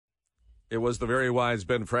It was the very wise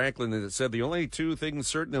Ben Franklin that said the only two things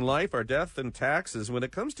certain in life are death and taxes. When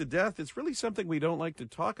it comes to death, it's really something we don't like to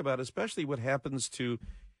talk about, especially what happens to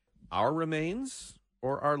our remains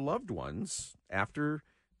or our loved ones after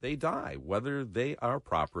they die, whether they are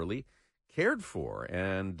properly cared for.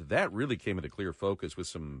 And that really came into clear focus with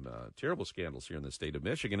some terrible scandals here in the state of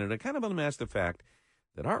Michigan. And it kind of unmasked the fact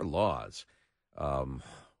that our laws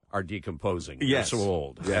are decomposing. Yes. They're so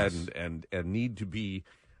old Yes. and need to be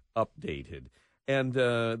updated. And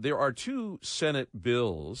there are two Senate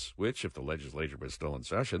bills, which, if the legislature was still in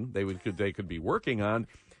session, they could be working on.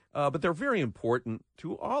 But they're very important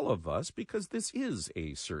to all of us because this is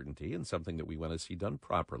a certainty and something that we want to see done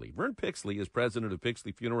properly. Vern Pixley is president of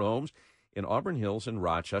Pixley Funeral Homes in Auburn Hills and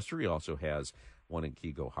Rochester. He also has one in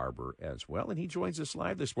Kego Harbor as well. And he joins us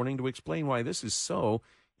live this morning to explain why this is so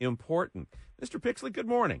important. Mr. Pixley, good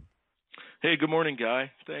morning. Hey, good morning,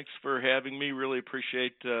 Guy. Thanks for having me. Really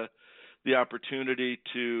appreciate the opportunity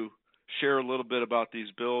to share a little bit about these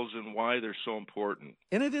bills and why they're so important.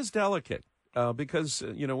 And it is delicate because,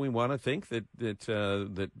 we want to think that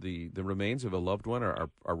the remains of a loved one are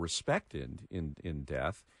respected in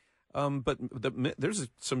death. But there's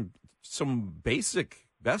some basic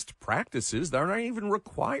best practices that aren't even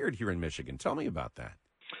required here in Michigan. Tell me about that.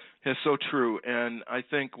 It's so true. And I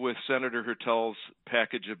think with Senator Hertel's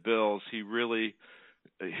package of bills, he really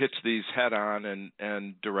hits these head on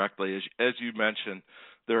and directly. As you mentioned,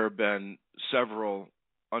 there have been several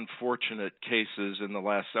unfortunate cases in the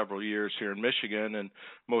last several years here in Michigan and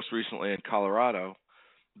most recently in Colorado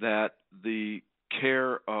that the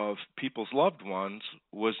care of people's loved ones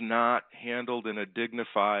was not handled in a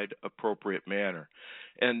dignified, appropriate manner.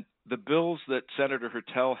 And the bills that Senator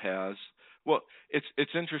Hertel has, well,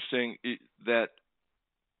 it's interesting that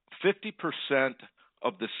 50%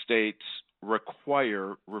 of the states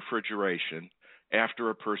require refrigeration after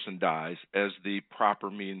a person dies as the proper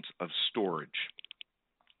means of storage.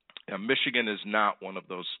 Now, Michigan is not one of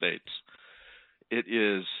those states. It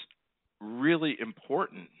is really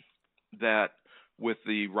important that with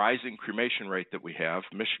the rising cremation rate that we have,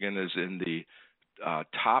 Michigan is in the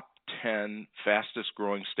top 10 fastest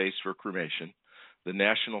growing states for cremation. The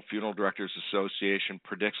National Funeral Directors Association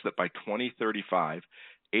predicts that by 2035,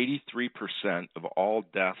 83% of all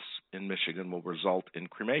deaths in Michigan will result in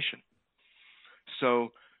cremation.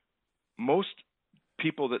 So most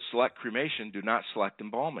people that select cremation do not select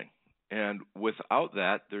embalming. And without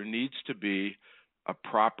that, there needs to be a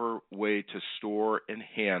proper way to store and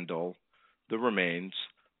handle the remains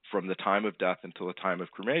from the time of death until the time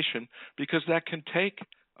of cremation, because that can take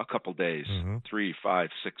a couple days, 3, 5,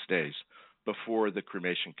 6 days before the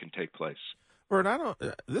cremation can take place. Vern,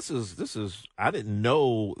 I didn't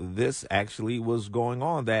know this actually was going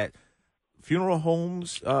on, that funeral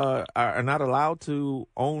homes are not allowed to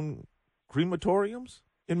own crematoriums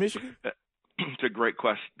in Michigan? It's a great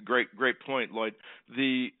question. Great point, Lloyd.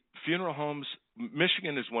 The funeral homes,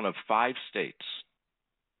 Michigan is one of 5 states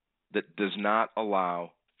that does not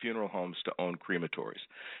allow funeral homes to own crematories.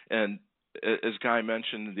 And as Guy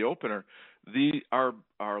mentioned in the opener,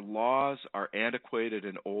 our laws are antiquated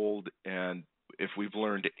and old, and if we've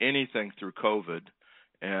learned anything through COVID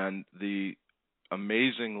and the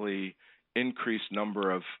amazingly increased number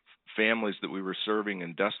of families that we were serving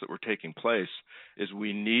and deaths that were taking place, is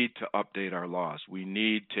we need to update our laws. We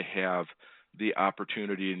need to have the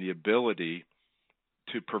opportunity and the ability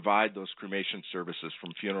to provide those cremation services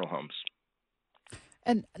from funeral homes.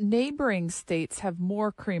 And neighboring states have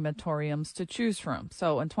more crematoriums to choose from.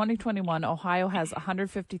 So in 2021, Ohio has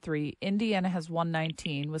 153, Indiana has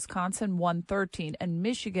 119, Wisconsin 113, and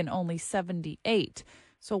Michigan only 78.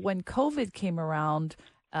 So when COVID came around,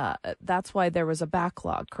 that's why there was a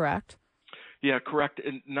backlog, correct? Yeah, correct.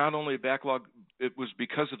 And not only a backlog, it was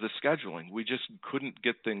because of the scheduling. We just couldn't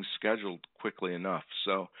get things scheduled quickly enough.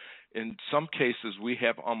 So in some cases, we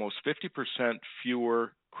have almost 50%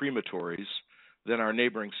 fewer crematories than our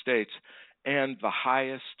neighboring states and the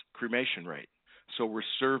highest cremation rate. So we're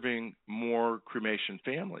serving more cremation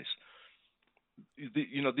families.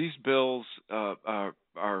 These bills are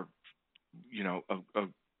a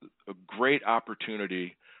great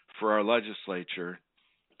opportunity for our legislature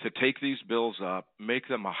to take these bills up, make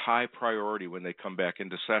them a high priority when they come back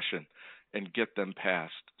into session, and get them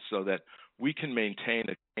passed so that we can maintain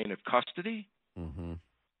a chain of custody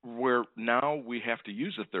where now we have to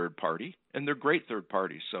use a third party, and they're great third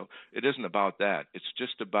parties. So it isn't about that. It's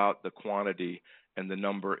just about the quantity and the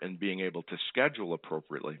number and being able to schedule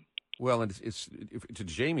appropriately. Well, and to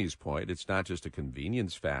Jamie's point, it's not just a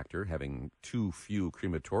convenience factor, having too few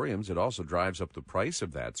crematoriums. It also drives up the price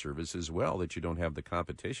of that service as well, that you don't have the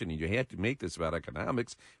competition. And you have to make this about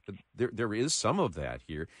economics, but there is some of that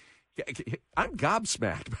here. I'm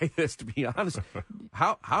gobsmacked by this, to be honest.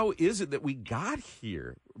 How is it that we got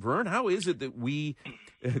here, Vern? How is it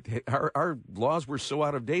that our laws were so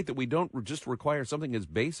out of date that we don't just require something as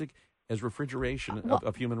basic as refrigeration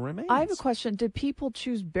of human remains? I have a question. Did people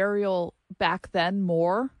choose burial back then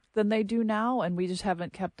more than they do now, and we just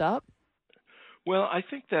haven't kept up? Well, I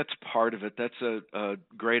think that's part of it. That's a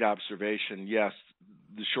great observation. Yes,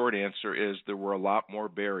 the short answer is there were a lot more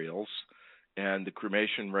burials, and the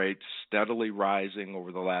cremation rate steadily rising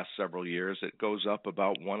over the last several years. It goes up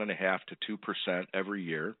about 1.5% to 2% every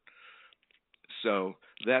year. So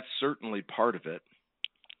that's certainly part of it.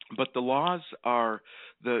 But the laws are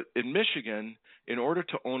in Michigan, in order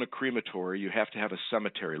to own a crematory, you have to have a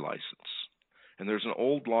cemetery license. And there's an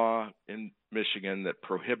old law in Michigan that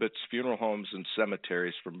prohibits funeral homes and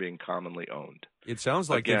cemeteries from being commonly owned. It sounds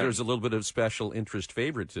like there's a little bit of special interest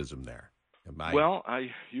favoritism there. Well,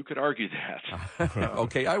 you could argue that.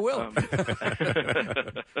 Okay, I will.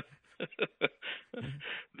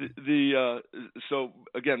 So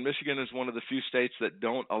again, Michigan is one of the few states that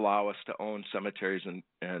don't allow us to own cemeteries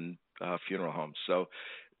and funeral homes. So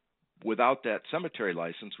without that cemetery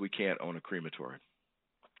license, we can't own a crematory.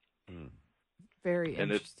 Very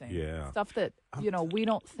interesting. Yeah. Stuff that, we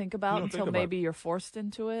don't think about until maybe you're forced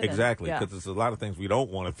into it. Exactly, because there's a lot of things we don't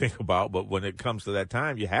want to think about, but when it comes to that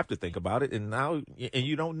time, you have to think about it, and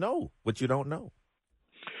you don't know what you don't know.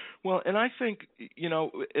 Well, and I think,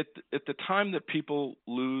 at the time that people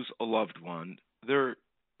lose a loved one, they're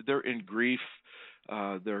in grief,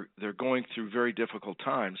 they're going through very difficult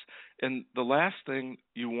times, and the last thing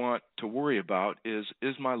you want to worry about is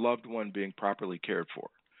my loved one being properly cared for?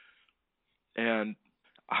 And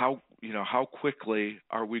how quickly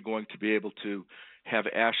are we going to be able to have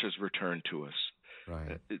ashes returned to us?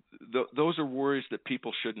 Right. Those are worries that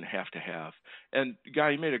people shouldn't have to have. And Guy,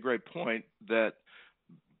 you made a great point that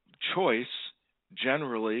choice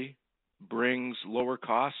generally brings lower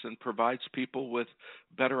costs and provides people with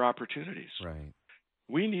better opportunities. Right.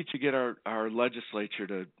 We need to get our legislature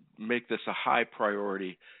to make this a high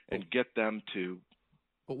priority and get them to.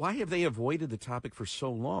 But why have they avoided the topic for so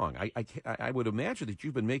long? I would imagine that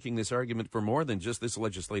you've been making this argument for more than just this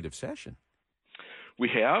legislative session. We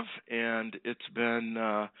have, and it's been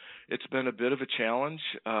a bit of a challenge.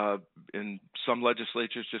 And some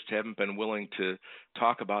legislatures just haven't been willing to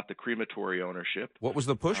talk about the crematory ownership. What was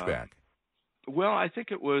the pushback? Well, I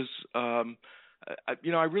think it was. I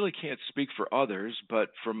really can't speak for others,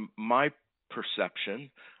 but from my perception,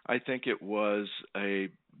 I think it was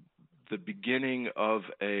the beginning of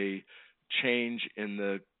a change in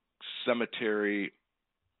the cemetery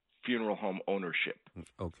funeral home ownership.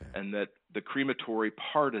 Okay. And that the crematory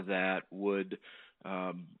part of that would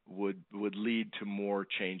lead to more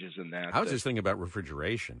changes in that. I was just thinking about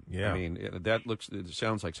refrigeration. Yeah. I mean, it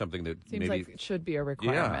sounds like something that seems maybe like it should be a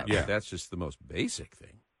requirement. Yeah, that's just the most basic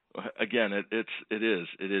thing. Again, it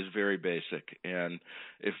is very basic, and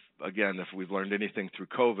if we've learned anything through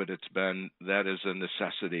COVID, it's been that is a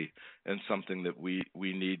necessity and something that we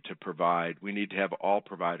need to provide. We need to have all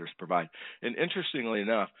providers provide. And interestingly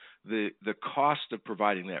enough, the cost of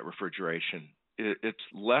providing that refrigeration, it's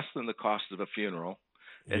less than the cost of a funeral,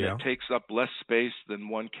 and it takes up less space than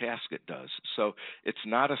one casket does. So it's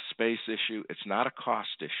not a space issue, it's not a cost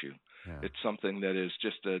issue. Yeah. It's something that is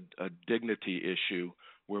just a dignity issue,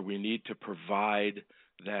 where we need to provide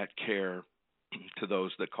that care to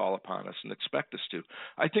those that call upon us and expect us to.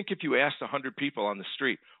 I think if you asked 100 people on the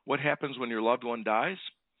street, what happens when your loved one dies?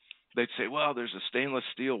 They'd say, well, there's a stainless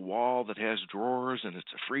steel wall that has drawers and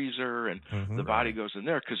it's a freezer and the body goes in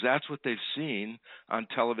there, because that's what they've seen on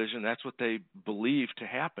television. That's what they believe to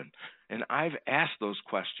happen. And I've asked those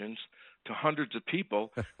questions to hundreds of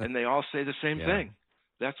people, and they all say the same thing.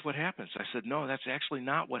 That's what happens. I said, no, that's actually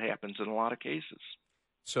not what happens in a lot of cases.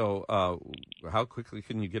 So how quickly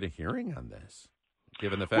can you get a hearing on this,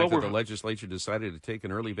 given the fact that the legislature decided to take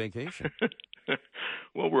an early vacation?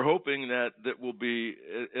 Well, we're hoping that will be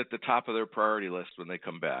at the top of their priority list when they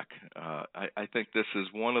come back. I think this is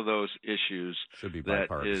one of those issues that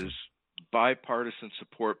is bipartisan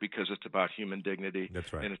support, because it's about human dignity.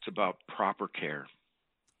 That's right. And it's about proper care.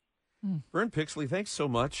 Vern Pixley, thanks so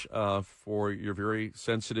much for your very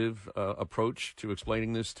sensitive approach to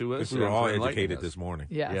explling this to us. We were all educated this morning.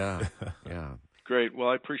 Yeah. Great. Well,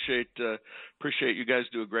 I appreciate you guys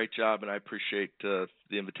do a great job, and I appreciate the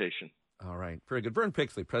invitation. All right. Very good. Vern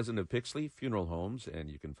Pixley, president of Pixley Funeral Homes, and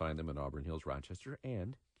you can find them in Auburn Hills, Rochester,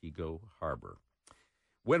 and Kego Harbor.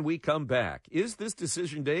 When we come back, is this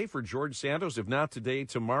decision day for George Santos? If not today,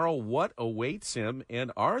 tomorrow, what awaits him,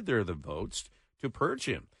 and are there the votes to purge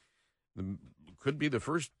him? Could be the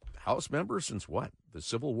first House member since what? The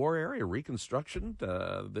Civil War era, Reconstruction,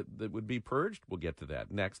 that would be purged? We'll get to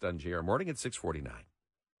that next on JR Morning at 6:49.